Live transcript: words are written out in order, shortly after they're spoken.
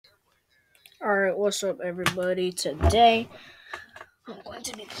Alright, what's up everybody? Today I'm going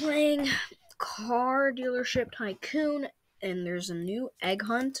to be playing Car Dealership Tycoon, and there's a new egg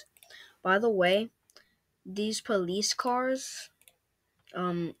hunt. By the way, these police cars,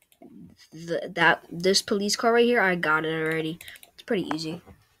 this police car right here, I got it already. It's pretty easy.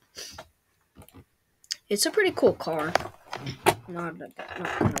 It's a pretty cool car. Not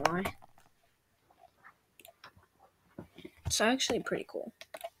gonna lie. It's actually pretty cool.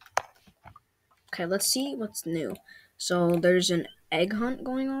 Okay, let's see what's new. So there's an egg hunt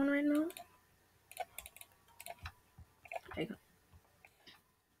going on right now. Egg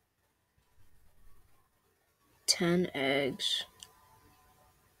 10 eggs.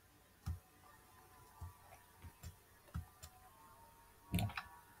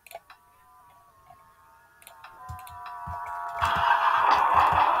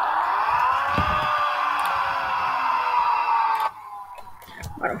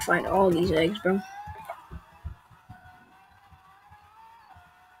 I don't find all these eggs, bro.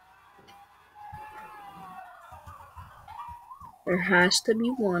 There has to be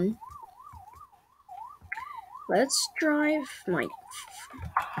one. Let's drive my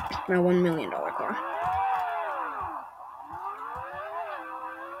 $1 million car.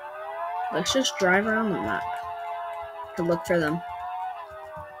 Let's just drive around the map to look for them.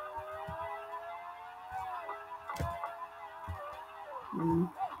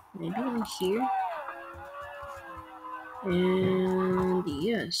 Maybe in here. And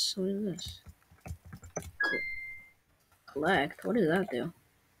yes, what is this? Collect. What does that do?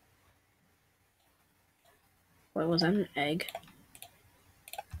 What was that? An egg?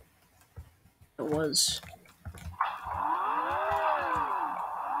 It was.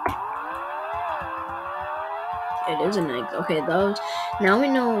 It is an egg. Okay, those. Now we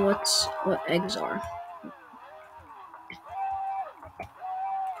know what eggs are.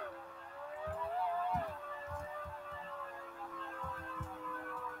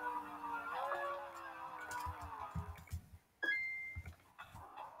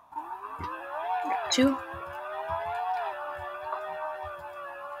 Two.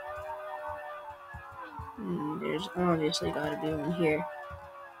 There's obviously got to be one here.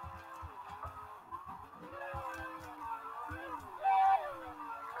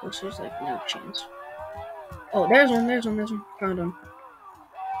 Because there's like no chance. Oh, there's one. Found one.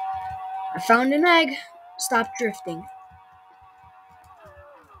 I found an egg. Stop drifting.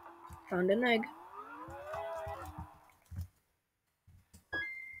 Found an egg.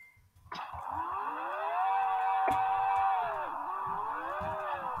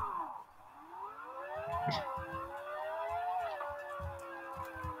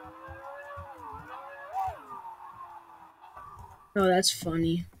 Oh, that's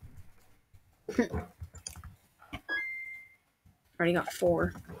funny. Already got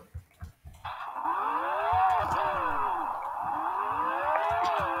 4.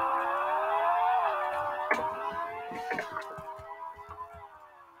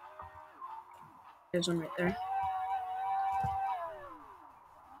 There's one right there.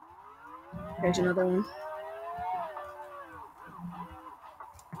 There's another one.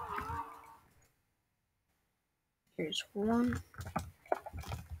 Here's one.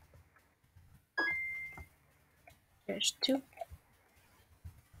 There's 2.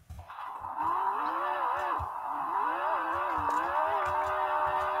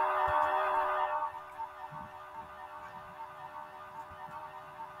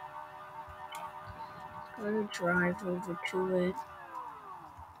 I'm gonna drive over to it.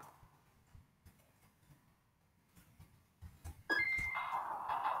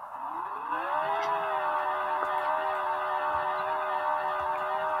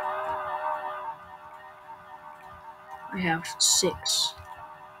 I have 6.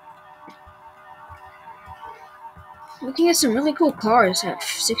 Looking at some really cool cars at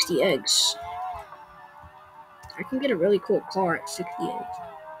 60 eggs. I can get a really cool car at 60 eggs.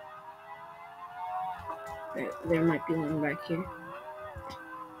 There might be one back here.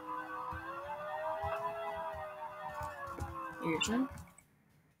 Here's one.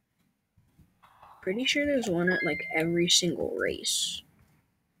 Pretty sure there's one at like every single race.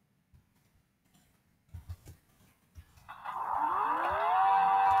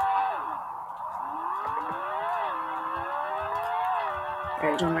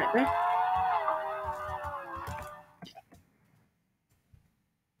 There's one right there.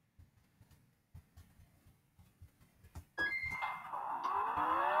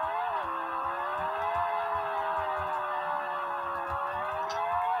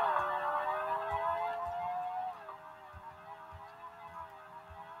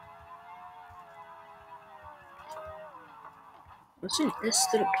 What's in this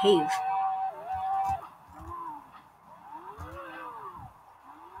little cave?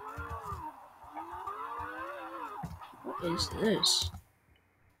 is this?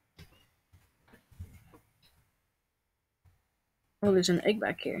 Oh, there's an egg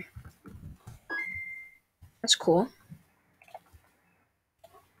back here. That's cool.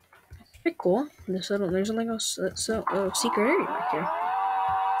 Pretty cool. There's like a secret area back here.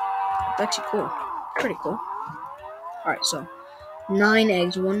 It's actually cool. Pretty cool. Alright, so 9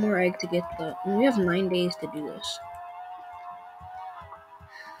 eggs, one more egg to get the. And we have 9 days to do this.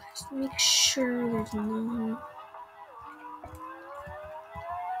 Just make sure there's no.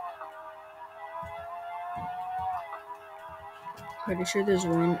 Pretty sure there's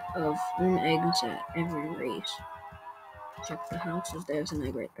one eggs at every race. Check the houses. There's an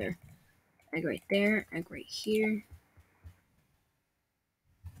egg right there. Egg right there. Egg right here.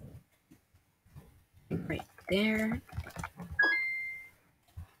 Right there.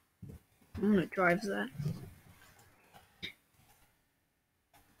 I'm gonna drive that.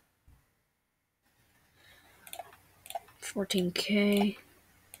 $14K.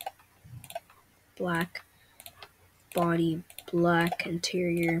 Black. Body black.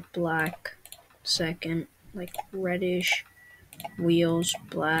 Interior black. Second, like reddish. Wheels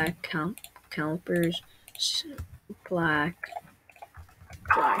black. Calipers black.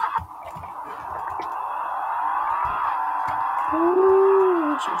 Black.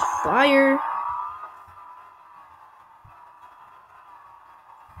 Oh, this is fire.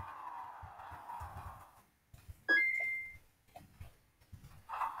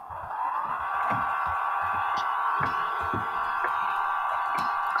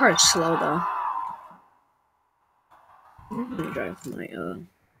 Car is slow though. I'm gonna drive my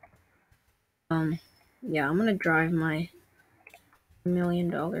yeah, I'm gonna drive my $1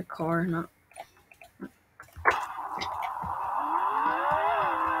 million car, not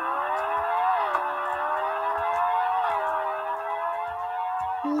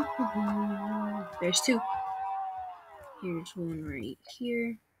there's 2. Here's one right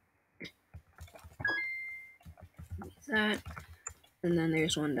here. Like that. And then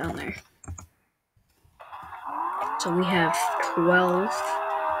there's one down there. So we have 12.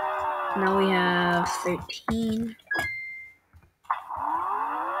 Now we have 13.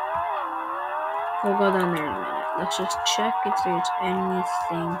 We'll go down there in a minute. Let's just check if there's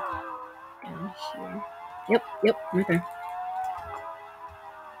anything down here. Yep, right there.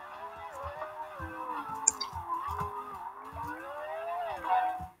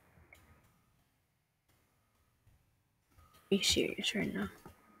 Be serious right now.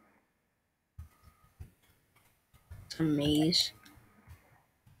 It's a maze.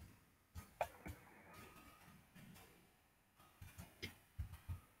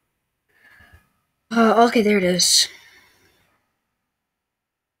 Okay, there it is.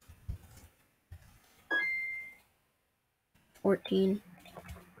 $14.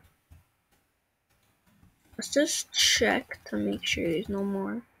 Let's just check to make sure there's no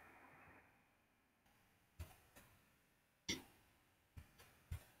more.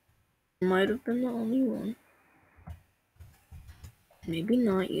 Might have been the only one. Maybe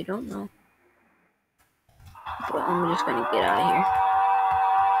not, you don't know. But I'm just gonna get out of here.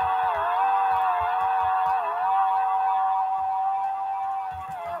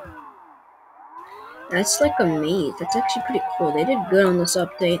 That's like a maze. That's actually pretty cool. They did good on this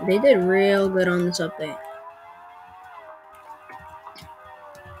update. They did real good on this update.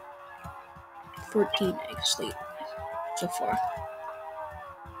 14 eggs late so far.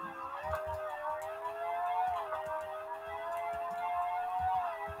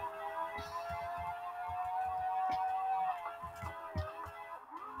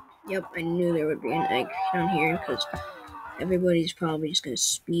 Yep, I knew there would be an egg down here because everybody's probably just gonna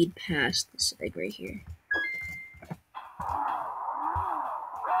speed past this egg right here.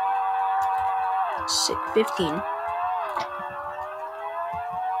 15.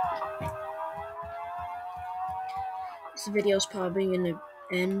 This video's probably gonna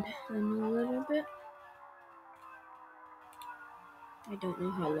end in a little bit. I don't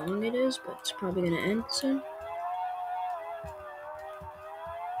know how long it is, but it's probably gonna end soon.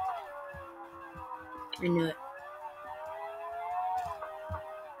 I knew it.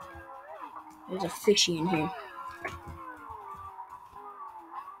 There's a fishy in here.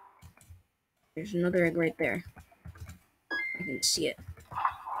 There's another egg right there. I can see it.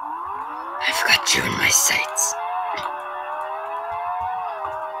 I've got you in my sights.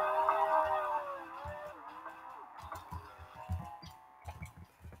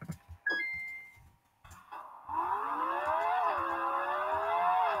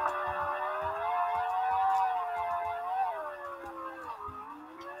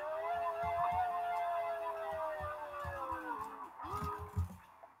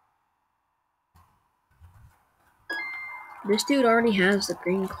 This dude already has the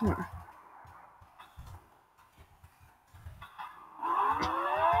green car.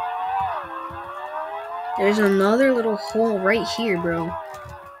 There's another little hole right here, bro.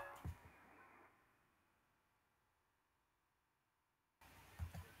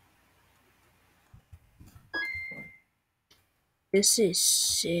 This is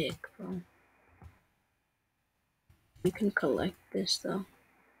sick, bro. You can collect this, though.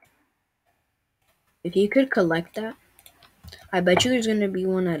 If you could collect that, I bet you there's gonna be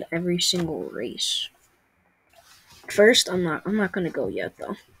one at every single race. First, I'm not gonna go yet,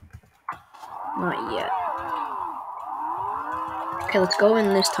 though. Not yet. Okay, let's go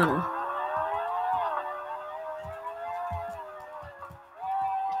in this tunnel.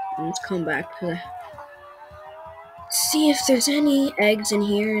 And let's come back to see if there's any eggs in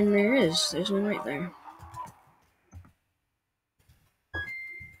here, and there is. There's one right there.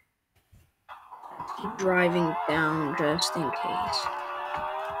 Keep driving down just in case.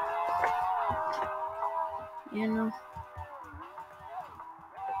 You know.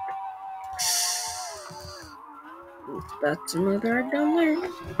 That's another egg down there.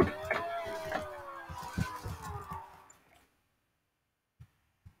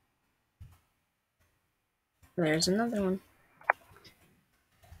 There's another one.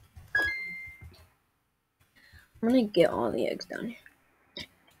 I'm gonna get all the eggs down here.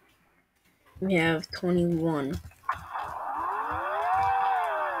 We have 21.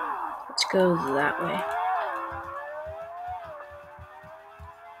 Let's go that way.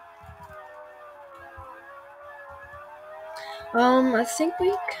 I think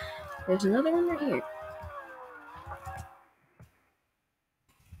there's another one right here.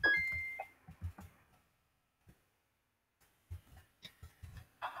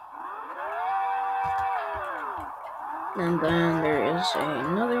 And then there is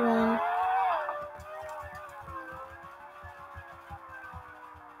another one.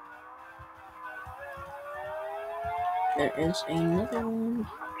 There is another one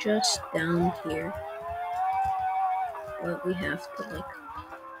just down here. But we have to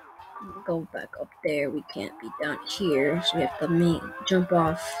go back up there. We can't be down here, so we have to jump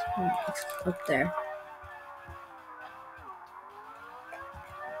off up there.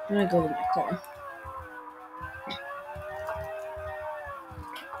 I'm gonna go with my car.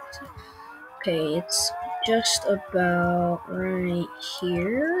 Okay, it's just about right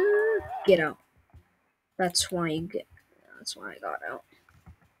here. Get out. That's why I got out.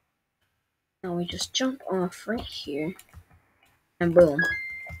 Now we just jump off right here. And boom.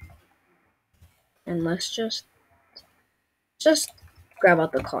 And let's just grab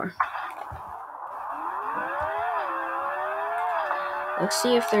out the car. Let's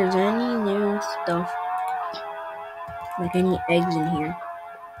see if there's any new stuff. Like any eggs in here.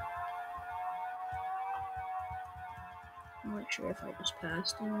 I'm not sure if I just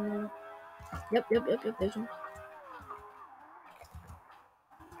passed them or not. Yep, there's one.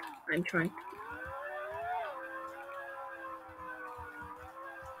 I'm trying.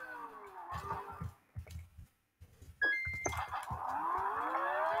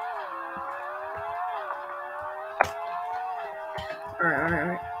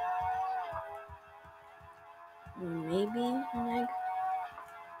 Alright. Maybe an egg.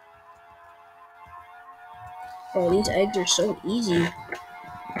 Oh, these eggs are so easy.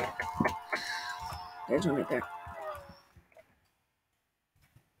 There's one right there.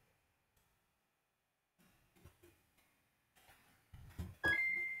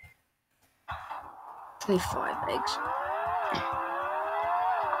 $25 eggs.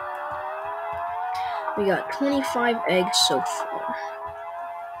 We got 25 eggs so far.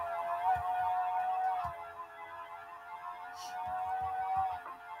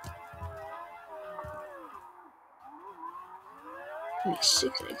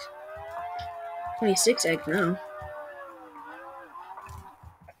 $26 eggs. 26 eggs now.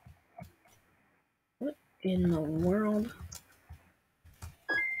 What in the world?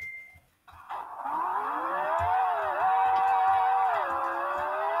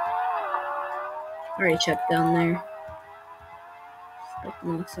 I already checked down there. Like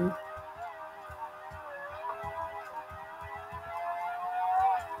nothing.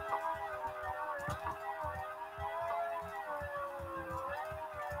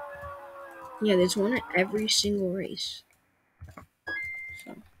 Yeah, there's one at every single race.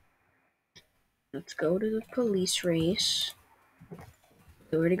 So, let's go to the police race.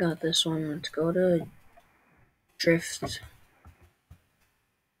 We already got this one. Let's go to drift.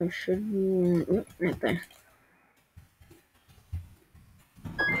 There should be one right there.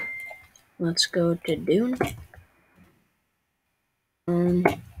 Let's go to Dune. We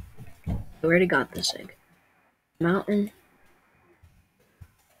already got this egg. Mountain.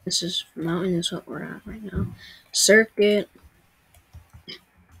 This is mountain is what we're at right now. Circuit.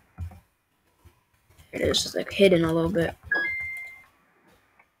 It is just like hidden a little bit.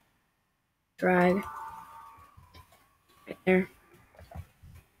 Drag. Right there.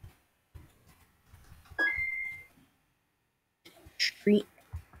 Street.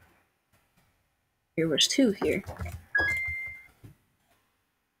 There was 2 here.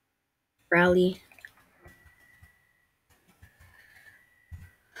 Rally.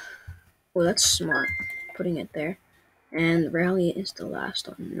 Oh, that's smart. Putting it there. And rally is the last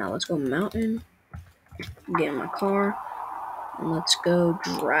one. Now let's go mountain. Get in my car. And let's go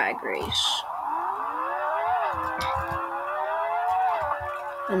drag race.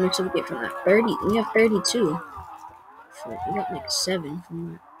 How much did we get from that? 30. We have 32. We got like 7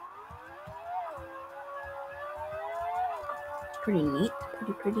 from that. It's pretty neat.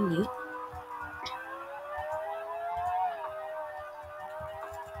 Pretty neat.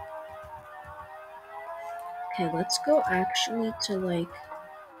 Okay, let's go actually to like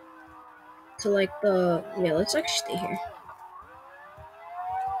the, yeah, let's actually stay here.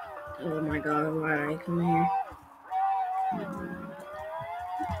 Oh my god, why did I come here?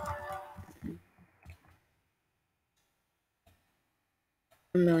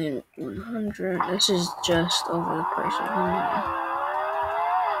 1,100,000. This is just over the price of 1,000,000.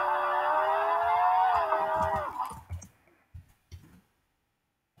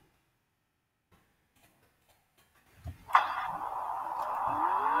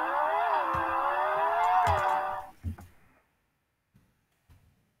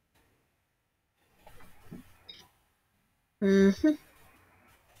 Mm-hmm.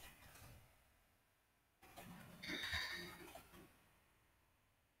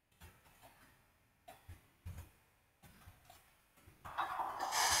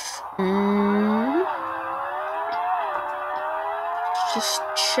 Just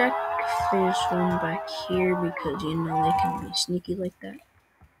check if there's one back here because you know they can be sneaky like that.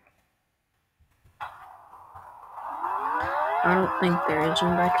 I don't think there is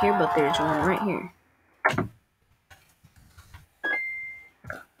one back here, but there's one right here.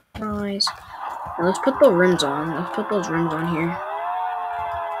 Nice. Now let's put the rims on. Let's put those rims on here.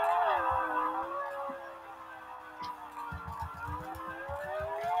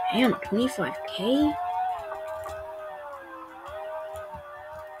 Damn, 25K?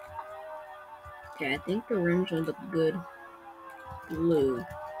 Okay, I think the rims would look good. Blue.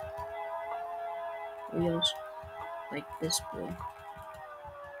 Wheels. Like this blue.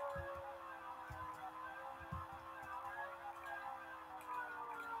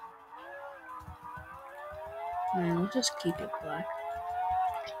 Man, let's just keep it black.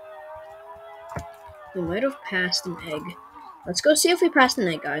 We might have passed an egg. Let's go see if we passed an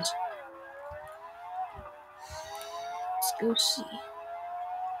egg, guys. Let's go see.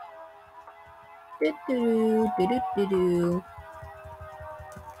 Do-do-do-do-do-do.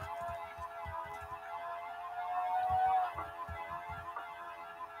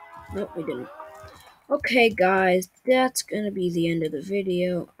 Nope, we didn't. Okay, guys, that's gonna be the end of the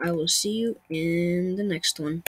video. I will see you in the next one.